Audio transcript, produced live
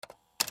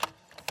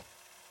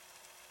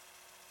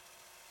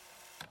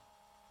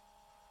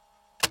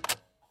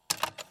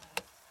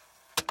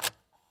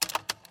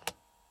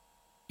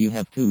You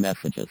have 2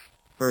 messages.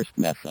 First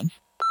message.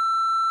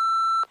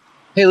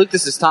 Hey Luke,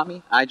 this is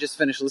Tommy. I just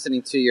finished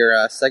listening to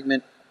your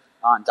segment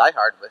on Die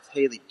Hard with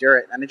Haley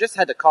Durrett, and I just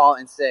had to call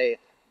and say,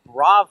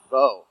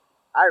 bravo.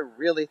 I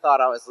really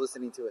thought I was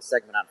listening to a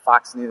segment on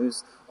Fox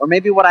News, or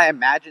maybe what I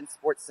imagine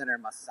SportsCenter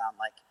must sound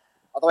like.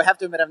 Although I have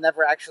to admit I've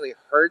never actually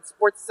heard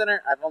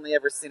SportsCenter. I've only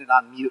ever seen it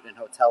on mute in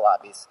hotel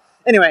lobbies.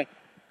 Anyway,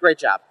 great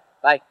job.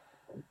 Bye.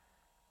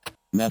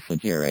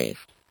 Message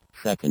erased.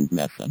 Second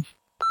message.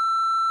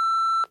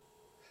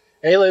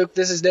 Hey Luke,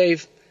 this is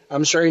Dave.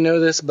 I'm sure you know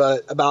this,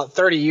 but about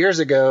 30 years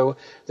ago,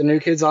 the New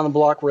Kids on the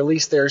Block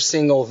released their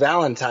single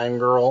Valentine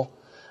Girl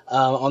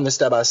on the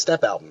Step by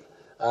Step album.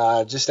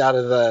 Just out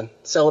of the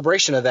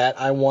celebration of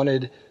that, I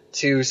wanted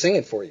to sing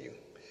it for you.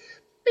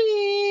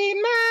 Be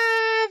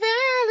my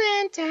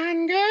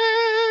Valentine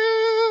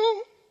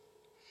girl.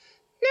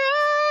 No,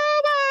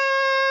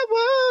 I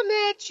won't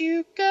let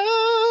you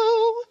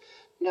go.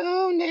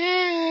 No,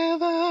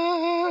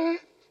 never.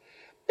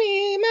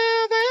 Be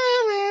my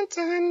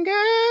Valentine girl.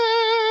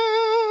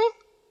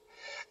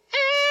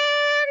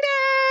 And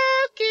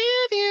I'll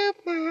give you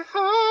my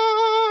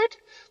heart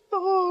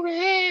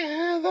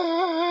forever.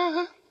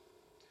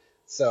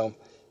 So,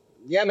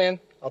 yeah, man.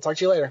 I'll talk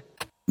to you later.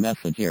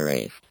 Message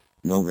erased.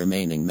 No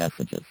remaining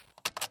messages.